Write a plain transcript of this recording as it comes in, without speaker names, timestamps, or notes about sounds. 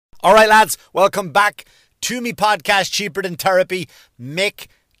All right, lads, welcome back to me podcast, Cheaper Than Therapy. Mick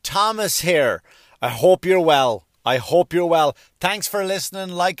Thomas here. I hope you're well. Thanks for listening,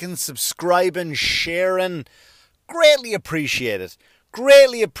 liking, subscribing, sharing. Greatly appreciate it.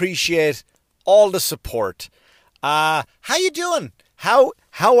 Greatly appreciate all the support. How you doing? How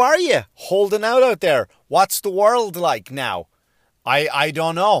are you holding out there? What's the world like now? I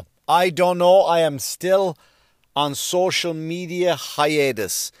don't know. I am still on social media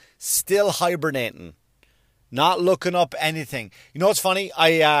hiatus. Still hibernating. Not looking up anything. You know what's funny?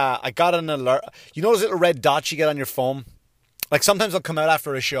 I got an alert. You know those little red dots you get on your phone? Like sometimes they'll come out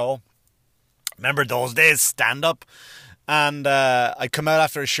after a show. Remember those days, stand up? And I'd come out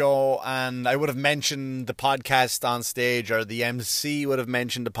after a show and I would have mentioned the podcast on stage, or the MC would have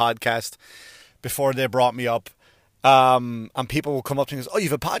mentioned the podcast before they brought me up. And people will come up to me and go, "Oh, you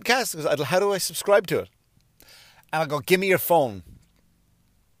have a podcast?" I go, "How do I subscribe to it?" And I'll go, "Give me your phone."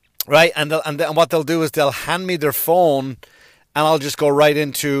 Right? And what they'll do is they'll hand me their phone and I'll just go right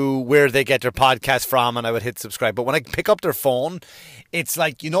into where they get their podcast from and I would hit subscribe. But when I pick up their phone, it's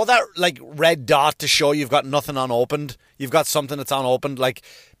like, you know that like red dot to show you've got nothing unopened? You've got something that's unopened. Like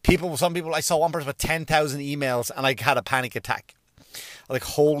some people, I saw one person with 10,000 emails and I had a panic attack. Like,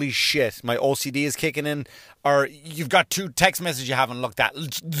 holy shit, my OCD is kicking in. Or you've got 2 text messages you haven't looked at.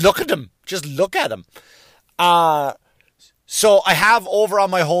 Look at them. Just look at them. So I have over on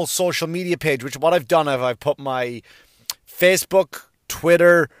my whole social media page, which what I've done, I've put my Facebook,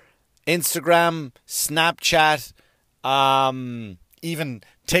 Twitter, Instagram, Snapchat, even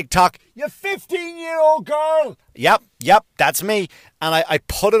TikTok. You 15-year-old girl. Yep, that's me. And I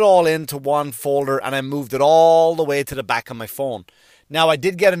put it all into one folder and I moved it all the way to the back of my phone. Now, I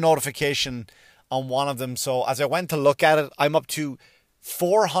did get a notification on one of them. So as I went to look at it, I'm up to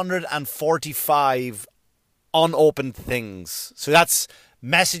 445 unopened things. So that's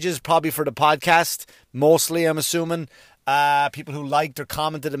messages probably for the podcast, mostly, I'm assuming. People who liked or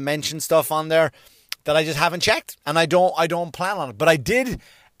commented and mentioned stuff on there that I just haven't checked, and I don't plan on it. But I did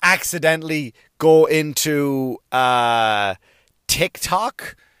accidentally go into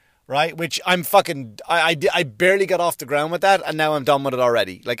TikTok, right? Which I'm fucking I barely got off the ground with that, and now I'm done with it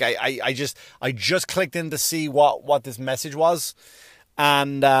already. Like I just clicked in to see what this message was,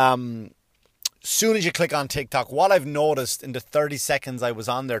 and soon as you click on TikTok, what I've noticed in the 30 seconds I was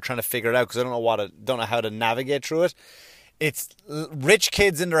on there trying to figure it out, because I don't know how to navigate through it, it's rich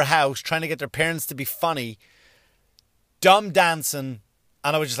kids in their house trying to get their parents to be funny, dumb dancing,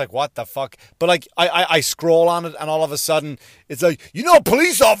 and I was just like, what the fuck? But like, I scroll on it, and all of a sudden, it's like, you know,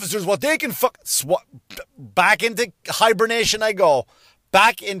 police officers, what they can back into hibernation I go.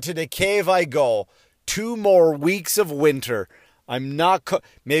 Back into the cave I go. 2 more weeks of winter. I'm not...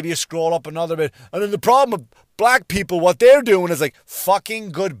 Maybe you scroll up another bit. And then the problem with black people, what they're doing is like,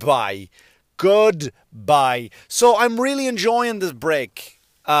 fucking goodbye. Goodbye. So I'm really enjoying this break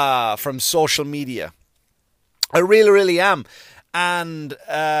from social media. I really, really am. And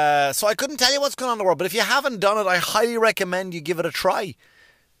so I couldn't tell you what's going on in the world. But if you haven't done it, I highly recommend you give it a try.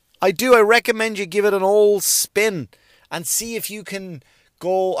 I do. I recommend you give it an old spin and see if you can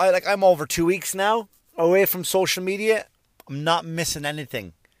go... I'm over 2 weeks now away from social media. I'm not missing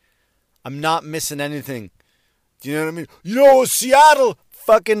anything. Do you know what I mean? You know, Seattle,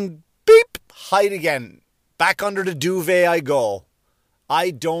 fucking beep, hide again. Back under the duvet I go.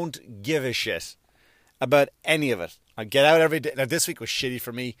 I don't give a shit about any of it. I get out every day. Now, this week was shitty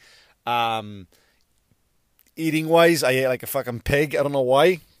for me. Eating-wise, I ate like a fucking pig. I don't know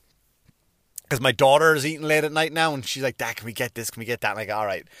why. Because my daughter is eating late at night now, and she's like, "Dad, can we get this? Can we get that?" I'm like, all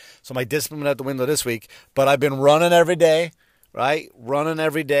right. So my discipline went out the window this week, but I've been running every day, right? Running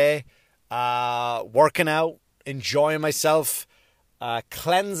every day, working out, enjoying myself,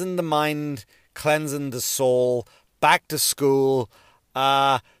 cleansing the mind, cleansing the soul, back to school,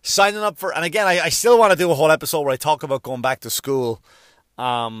 signing up for, and again, I still want to do a whole episode where I talk about going back to school,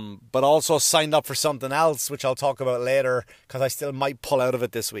 but also signed up for something else, which I'll talk about later, because I still might pull out of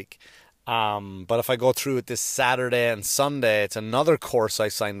it this week. But if I go through it this Saturday and Sunday, it's another course I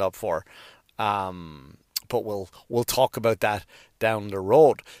signed up for. But we'll talk about that down the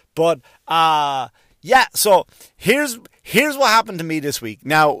road. But yeah, so here's what happened to me this week.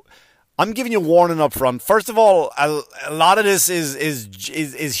 Now, I'm giving you a warning up front. First of all, a lot of this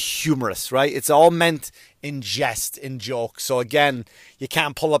is humorous, right? It's all meant in jest, in joke. So again, you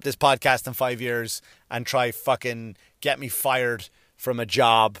can't pull up this podcast in 5 years and try fucking get me fired from a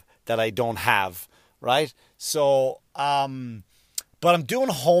job that I don't have, right? So, but I'm doing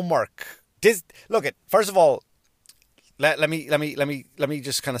homework. First of all, let me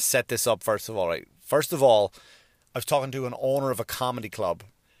just kind of set this up. First of all, right? First of all, I was talking to an owner of a comedy club,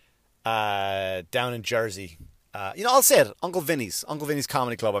 down in Jersey. I'll say it, Uncle Vinny's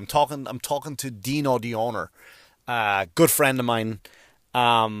Comedy Club. I'm talking to Dino, the owner, good friend of mine.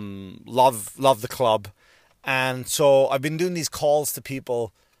 Love the club, and so I've been doing these calls to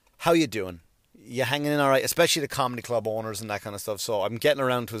people. How you doing? You hanging in all right? Especially the comedy club owners and that kind of stuff. So I'm getting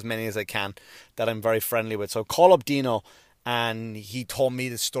around to as many as I can that I'm very friendly with. So I call up Dino, and he told me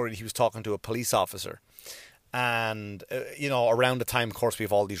the story that he was talking to a police officer. And, around the time, of course, we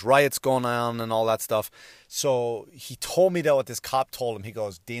have all these riots going on and all that stuff. So he told me that what this cop told him. He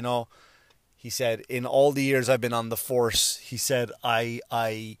goes, Dino, he said, in all the years I've been on the force, he said,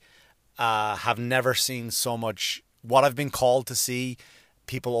 I have never seen so much, what I've been called to see,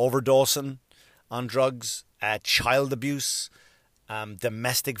 people overdosing on drugs, child abuse,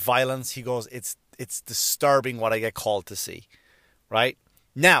 domestic violence. He goes, it's disturbing what I get called to see, right?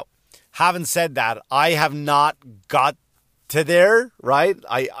 Now, having said that, I have not got to there, right?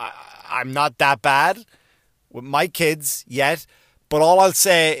 I'm not that bad with my kids yet, but all I'll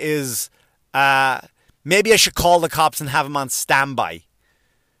say is maybe I should call the cops and have them on standby.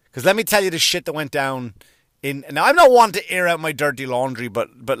 Because let me tell you the shit that went down now I'm not wanting to air out my dirty laundry, but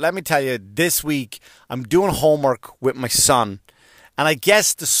let me tell you, this week I'm doing homework with my son, and I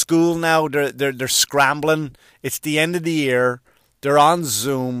guess the school now they're scrambling. It's the end of the year. They're on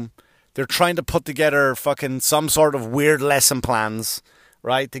Zoom. They're trying to put together fucking some sort of weird lesson plans,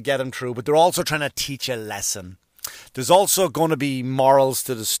 right, to get them through. But they're also trying to teach a lesson. There's also going to be morals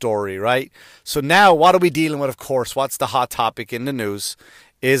to the story, right? So now what are we dealing with, of course? What's the hot topic in the news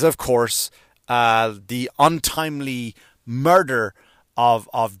is, of course, the untimely murder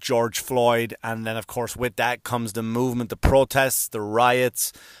of George Floyd. And then, of course, with that comes the movement, the protests, the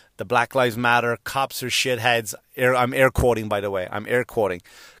riots, the Black Lives Matter, cops are shitheads. I'm air quoting, by the way. I'm air quoting.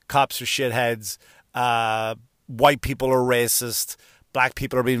 Cops are shitheads. White people are racist. Black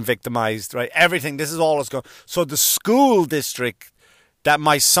people are being victimized, right? Everything. This is all that's going. So the school district that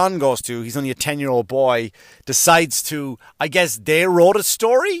my son goes to, he's only a 10-year-old boy, decides to, I guess they wrote a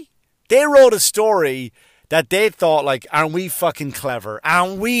story. They wrote a story that they thought, like, aren't we fucking clever?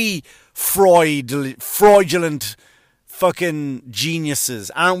 Aren't we fraudulent fucking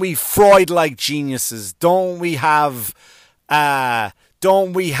geniuses? Aren't we Freud-like geniuses? Don't we have the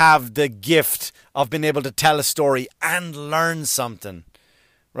gift of being able to tell a story and learn something,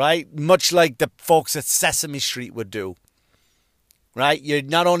 right? Much like the folks at Sesame Street would do, right? You're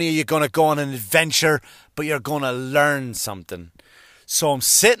not only are you going to go on an adventure, but you're going to learn something. So I'm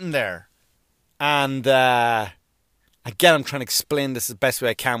sitting there, and again, I'm trying to explain this the best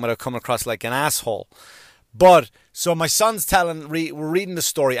way I can without coming across like an asshole. But so my son's we're reading the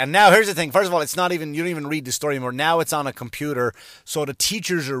story, and now here's the thing. First of all, it's not even, you don't even read the story anymore. Now it's on a computer, so the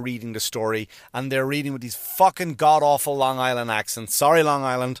teachers are reading the story, and they're reading with these fucking god awful Long Island accents. Sorry, Long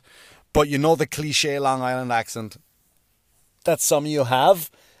Island, but you know the cliche Long Island accent that some of you have.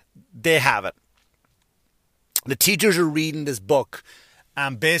 They have it. The teachers are reading this book,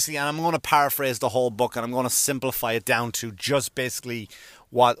 and basically, and I'm going to paraphrase the whole book, and I'm going to simplify it down to just basically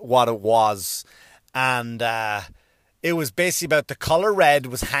what it was. And it was basically about the colour red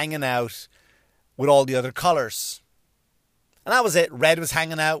was hanging out with all the other colours. And that was it. Red was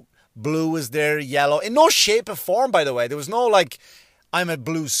hanging out. Blue was there. Yellow. In no shape or form, by the way. There was no like, I'm a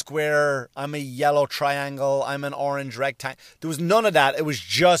blue square. I'm a yellow triangle. I'm an orange rectangle. There was none of that. It was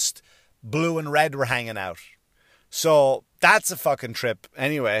just blue and red were hanging out. So that's a fucking trip.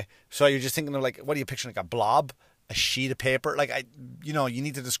 Anyway, so you're just thinking of like, what are you picturing? Like a blob? A sheet of paper? Like, you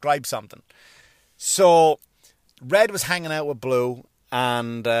need to describe something. So, red was hanging out with blue,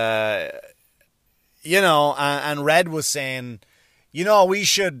 and, and red was saying,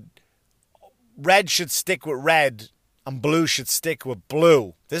 red should stick with red, and blue should stick with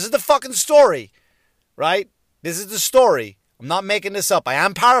blue. This is the fucking story, right? This is the story. I'm not making this up. I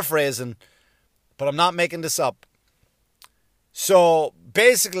am paraphrasing, but I'm not making this up. So,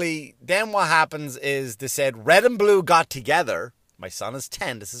 basically, then what happens is they said red and blue got together. My son is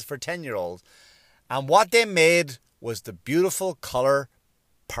 10. This is for 10-year-olds. And what they made was the beautiful colour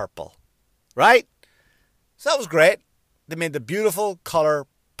purple, right? So that was great. They made the beautiful colour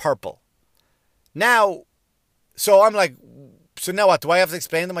purple. Now, so I'm like, so now what? Do I have to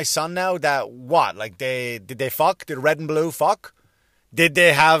explain to my son now that what? Like did they fuck? Did red and blue fuck? Did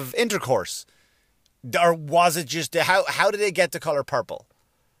they have intercourse? Or was it just, how did they get the colour purple?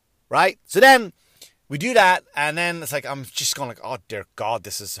 Right? So then we do that, and then it's like, I'm just going like, oh dear God,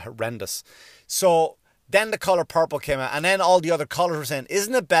 this is horrendous. So then the colour purple came out, and then all the other colours were saying,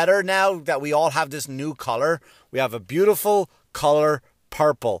 isn't it better now that we all have this new colour? We have a beautiful colour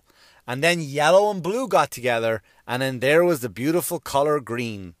purple. And then yellow and blue got together, and then there was the beautiful colour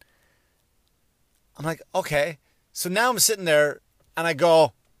green. I'm like, okay. So now I'm sitting there and I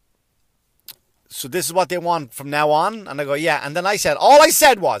go, so this is what they want from now on? And I go, yeah. And then all I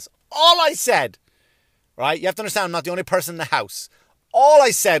said, right? You have to understand I'm not the only person in the house. All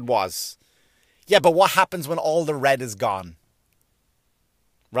I said was, yeah, but what happens when all the red is gone?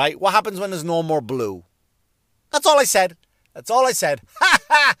 Right? What happens when there's no more blue? That's all I said. Ha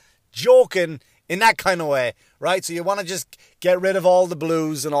ha! Joking in that kind of way, right? So you want to just get rid of all the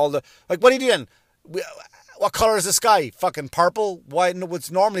blues and all the... Like, what are you doing? What colour is the sky? Fucking purple? Why? No,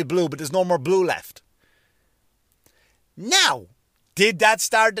 it's normally blue, but there's no more blue left. Now, did that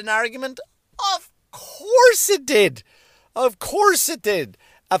start an argument? Of course it did. Of course it did.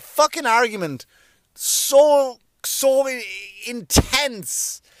 A fucking argument so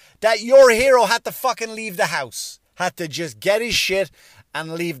intense that your hero had to fucking leave the house. Had to just get his shit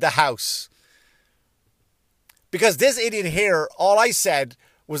and leave the house. Because this idiot here, all I said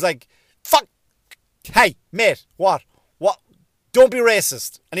was like, fuck, hey, mate, what? Don't be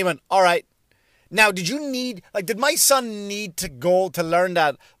racist. And he went, all right. Now, did my son need to go to learn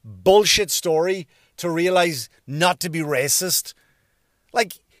that bullshit story to realize not to be racist?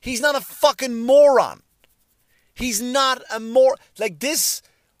 Like, he's not a fucking moron. He's not like this.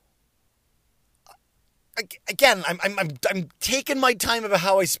 Again, I'm taking my time about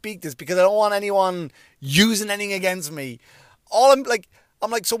how I speak this because I don't want anyone using anything against me. I'm like,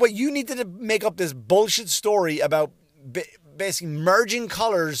 so what, you need to make up this bullshit story about basically merging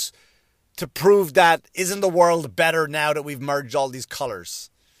colors to prove that isn't the world better now that we've merged all these colors,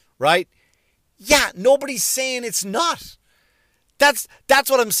 right? Yeah, nobody's saying it's not. That's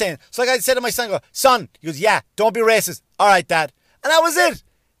what I'm saying. So like I said to my son, son, he goes, yeah, don't be racist. All right, Dad. And that was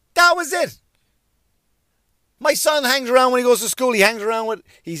it. My son hangs around when he goes to school. He hangs around with,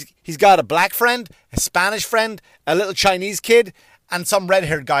 he's got a black friend, a Spanish friend, a little Chinese kid, and some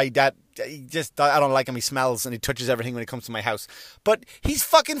red-haired guy that I don't like him. He smells and he touches everything when he comes to my house. But he's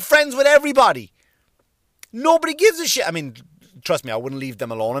fucking friends with everybody. Nobody gives a shit. I mean, trust me, I wouldn't leave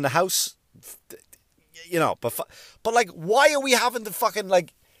them alone in the house. You know, but like, why are we having to fucking,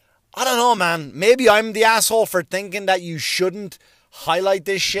 like, I don't know, man. Maybe I'm the asshole for thinking that you shouldn't highlight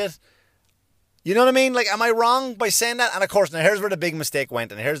this shit. You know what I mean? Like, am I wrong by saying that? And of course, now here's where the big mistake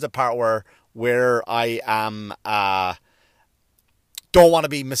went. And here's the part where I am, don't want to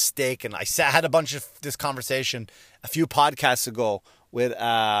be mistaken. I had a bunch of this conversation a few podcasts ago with,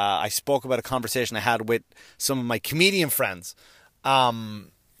 I spoke about a conversation I had with some of my comedian friends,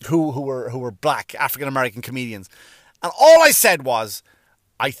 who were black, African-American comedians. And all I said was,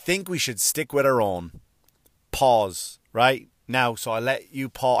 I think we should stick with our own. Pause, right? Now, so I let you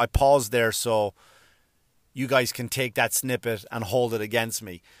pause. I paused there so you guys can take that snippet and hold it against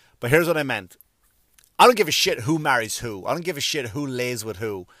me. But here's what I meant. I don't give a shit who marries who. I don't give a shit who lays with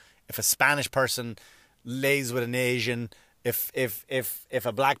who. If a Spanish person lays with an Asian, if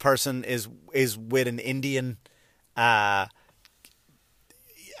a black person is with an Indian,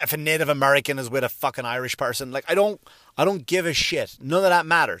 if a Native American is with a fucking Irish person, like I don't give a shit. None of that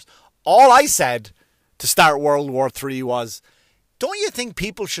matters. All I said to start World War III was, don't you think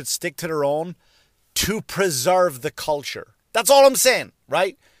people should stick to their own to preserve the culture? That's all I'm saying,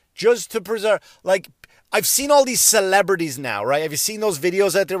 right? Just to preserve, like, I've seen all these celebrities now, right? Have you seen those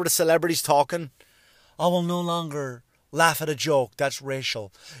videos out there with the celebrities talking? I will no longer laugh at a joke that's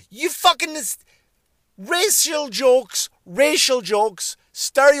racial. You fucking... Racial jokes,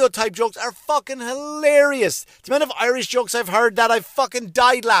 stereotype jokes are fucking hilarious. The amount of Irish jokes I've heard that I've fucking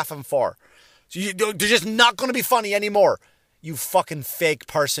died laughing for. So they're just not going to be funny anymore. You fucking fake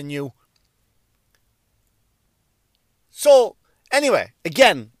person, you. So, anyway,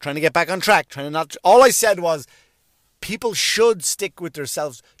 again, trying to get back on track. All I said was, people should stick with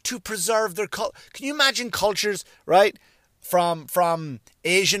themselves to preserve their culture. Can you imagine cultures, right? From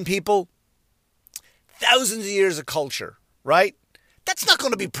Asian people? Thousands of years of culture, right? That's not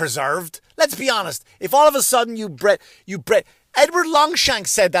going to be preserved. Let's be honest. If all of a sudden you bred... Edward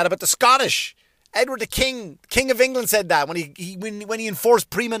Longshanks said that about the Scottish. Edward the King of England said that when he enforced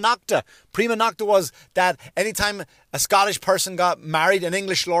prima nocta. Prima nocta was that anytime a Scottish person got married, an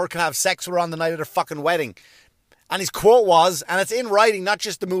English lord could have sex with her on the night of their fucking wedding. And his quote was, and it's in writing, not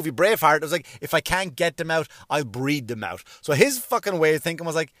just the movie Braveheart, it was like, if I can't get them out, I'll breed them out. So his fucking way of thinking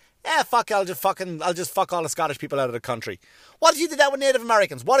was like, yeah, fuck it, I'll just fuck all the Scottish people out of the country. What if you did that with Native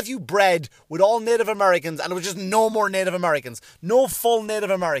Americans? What if you bred with all Native Americans and there was just no more Native Americans? No full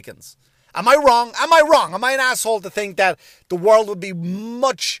Native Americans. Am I wrong? Am I an asshole to think that the world would be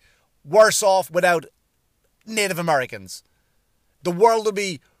much worse off without Native Americans? The world would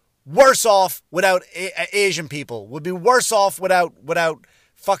be worse off without Asian people. Would be worse off without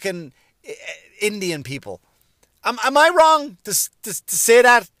fucking Indian people. Am I wrong to say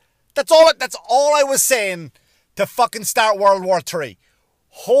that? That's all I was saying to fucking start World War III.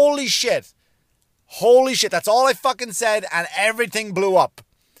 Holy shit. That's all I fucking said, and everything blew up.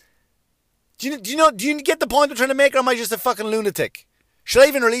 Do you get the point I'm trying to make, or am I just a fucking lunatic? Should I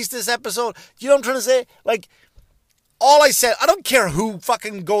even release this episode? Do you know what I'm trying to say? Like, all I said, I don't care who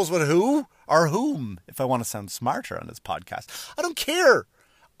fucking goes with who or whom, if I want to sound smarter on this podcast. I don't care.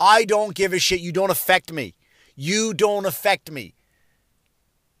 I don't give a shit. You don't affect me. You don't affect me.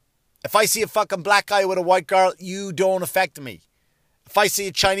 If I see a fucking black guy with a white girl, you don't affect me. If I see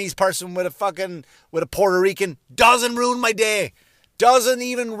a Chinese person with a Puerto Rican, doesn't ruin my day. Doesn't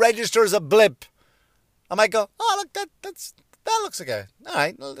even register as a blip. I might go, oh, look, that looks like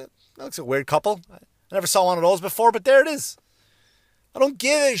alright, that looks like a weird couple. I never saw one of those before, but there it is. I don't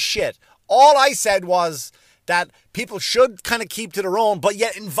give a shit. All I said was that people should kind of keep to their own, but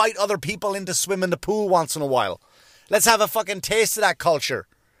yet invite other people in to swim in the pool once in a while. Let's have a fucking taste of that culture.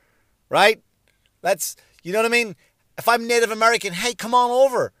 Right? You know what I mean? If I'm Native American, hey, come on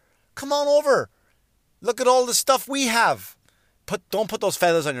over. Come on over. Look at all the stuff we have. Don't put those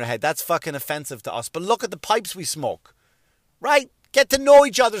feathers on your head. That's fucking offensive to us. But look at the pipes we smoke. Right? Get to know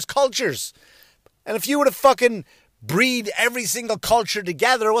each other's cultures. And if you were to fucking breed every single culture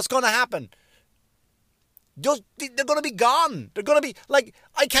together, what's going to happen? They're going to be gone. They're going to be, like,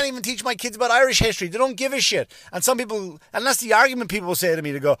 I can't even teach my kids about Irish history. They don't give a shit. And some people, and that's the argument people will say to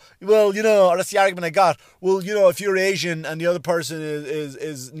me, to go, well, you know, or that's the argument I got. Well, you know, if you're Asian and the other person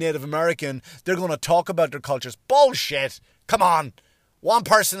is Native American, they're going to talk about their cultures. Bullshit. Come on. One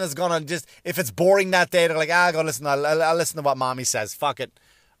person is going to just, if it's boring that day, they're like, I'll listen to what mommy says. Fuck it.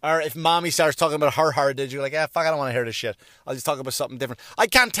 Or if mommy starts talking about her heritage, you're like, fuck, I don't want to hear this shit. I'll just talk about something different. I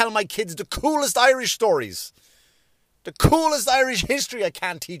can't tell my kids the coolest Irish stories. The coolest Irish history, I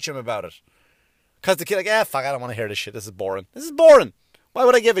can't teach them about it. Because the kid like, fuck, I don't want to hear this shit. This is boring. Why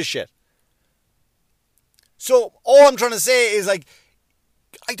would I give a shit? So, all I'm trying to say is, like,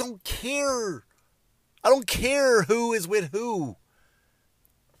 I don't care. I don't care who is with who.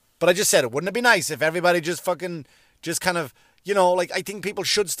 But I just said it. Wouldn't it be nice if everybody just kind of, you know, like, I think people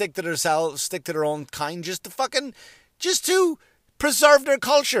should stick to themselves, stick to their own kind, just to preserve their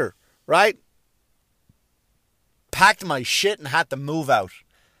culture, right? Packed my shit and had to move out.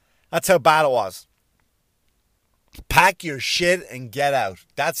 That's how bad it was. Pack your shit and get out.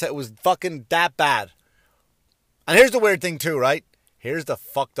 It was fucking that bad. And here's the weird thing too, right? Here's the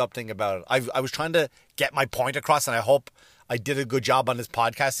fucked up thing about it. I was trying to get my point across, and I hope I did a good job on this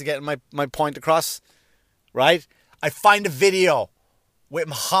podcast to get my point across, right? I find a video with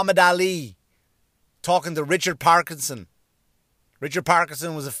Muhammad Ali talking to Richard Parkinson. Richard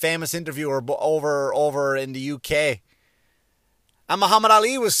Parkinson was a famous interviewer over in the UK. And Muhammad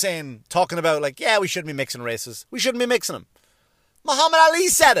Ali was talking about, like, yeah, we shouldn't be mixing races. We shouldn't be mixing them. Muhammad Ali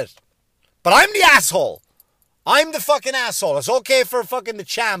said it. But I'm the asshole. I'm the fucking asshole. It's okay for fucking the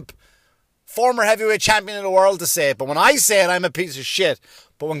champ, former heavyweight champion of the world, to say it. But when I say it, I'm a piece of shit.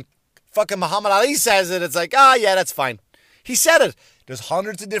 But when fucking Muhammad Ali says it, it's like, yeah, that's fine. He said it. There's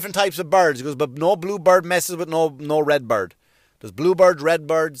hundreds of different types of birds. He goes, but no blue bird messes with no red bird. There's bluebirds,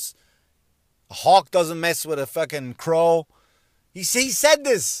 redbirds. A hawk doesn't mess with a fucking crow. He said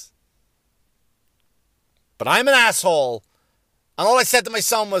this. But I'm an asshole. And all I said to my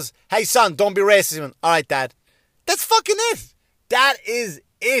son was, hey son, don't be racist. He went, all right, Dad. That's fucking it. That is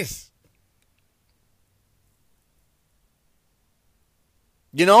it.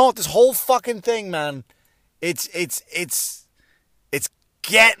 You know, this whole fucking thing, man. It's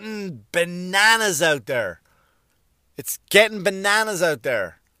getting bananas out there. It's getting bananas out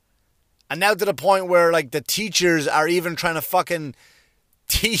there. And now to the point where, like, the teachers are even trying to fucking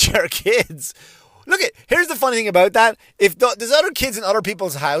teach our kids. Look, here's the funny thing about that. If there's other kids in other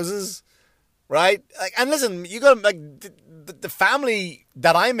people's houses, right? Like, and listen, you got, like, the family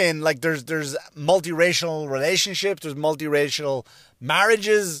that I'm in, like, there's multiracial relationships, there's multiracial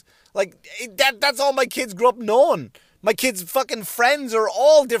marriages. Like, that's all my kids grew up knowing. My kids' fucking friends are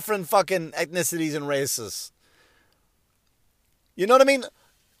all different fucking ethnicities and races. You know what I mean?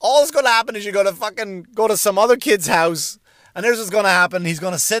 All that's going to happen is you're going to fucking go to some other kid's house, and here's what's going to happen. He's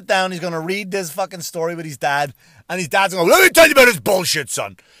going to sit down, he's going to read this fucking story with his dad, and his dad's going to go, let me tell you about this bullshit,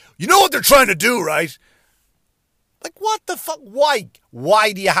 son. You know what they're trying to do, right? Like, what the fuck? Why?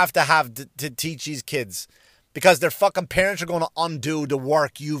 Why do you have to teach these kids? Because their fucking parents are going to undo the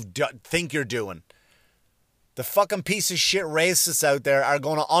work you think you're doing. The fucking piece of shit racists out there are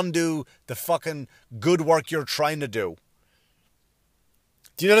going to undo the fucking good work you're trying to do.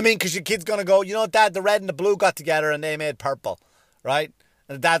 Do you know what I mean? Because your kid's going to go, you know, Dad, the red and the blue got together and they made purple, right?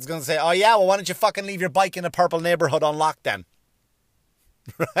 And the dad's going to say, oh yeah, well why don't you fucking leave your bike in a purple neighbourhood unlocked then?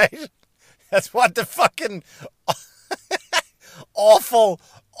 Right? That's what the fucking awful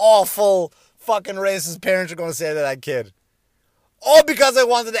fucking racist parents are going to say to that kid. All because I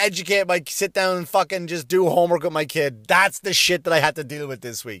wanted to educate sit down and fucking just do homework with my kid. That's the shit that I had to deal with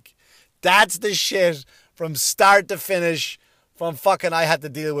this week. That's the shit from start to finish from fucking I had to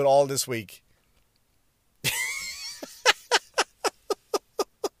deal with all this week.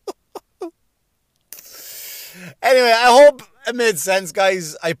 Anyway, I hope it made sense,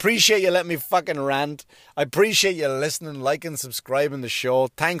 guys. I appreciate you letting me fucking rant. I appreciate you listening, liking, subscribing the show.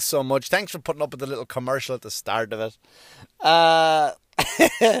 Thanks so much. Thanks for putting up with the little commercial at the start of it. I'll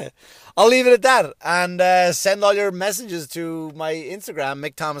leave it at that. And send all your messages to my Instagram,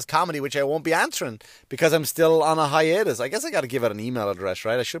 Mick Thomas Comedy, which I won't be answering because I'm still on a hiatus. I guess I got to give out an email address,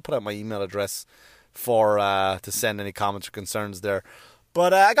 right? I should put out my email address for to send any comments or concerns there.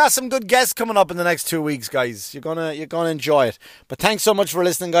 But I got some good guests coming up in the next 2 weeks, guys. You're gonna enjoy it. But thanks so much for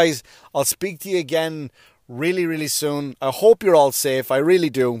listening, guys. I'll speak to you again really, really soon. I hope you're all safe. I really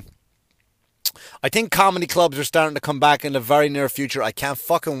do. I think comedy clubs are starting to come back in the very near future. I can't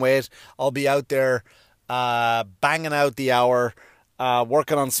fucking wait. I'll be out there banging out the hour,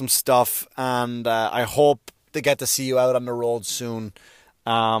 working on some stuff, and I hope to get to see you out on the road soon.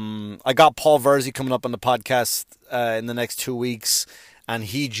 I got Paul Verzi coming up on the podcast in the next 2 weeks. And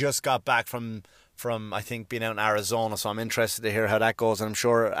he just got back from I think, being out in Arizona. So I'm interested to hear how that goes. And I'm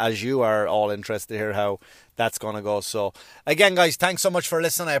sure, as you are all interested to hear how that's going to go. So, again, guys, thanks so much for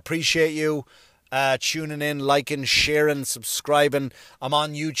listening. I appreciate you tuning in, liking, sharing, subscribing. I'm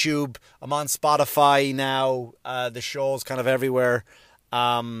on YouTube. I'm on Spotify now. The show's kind of everywhere.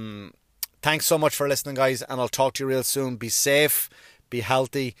 Thanks so much for listening, guys. And I'll talk to you real soon. Be safe. Be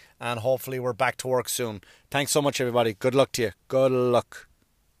healthy, and hopefully we're back to work soon. Thanks so much, everybody. Good luck to you. Good luck.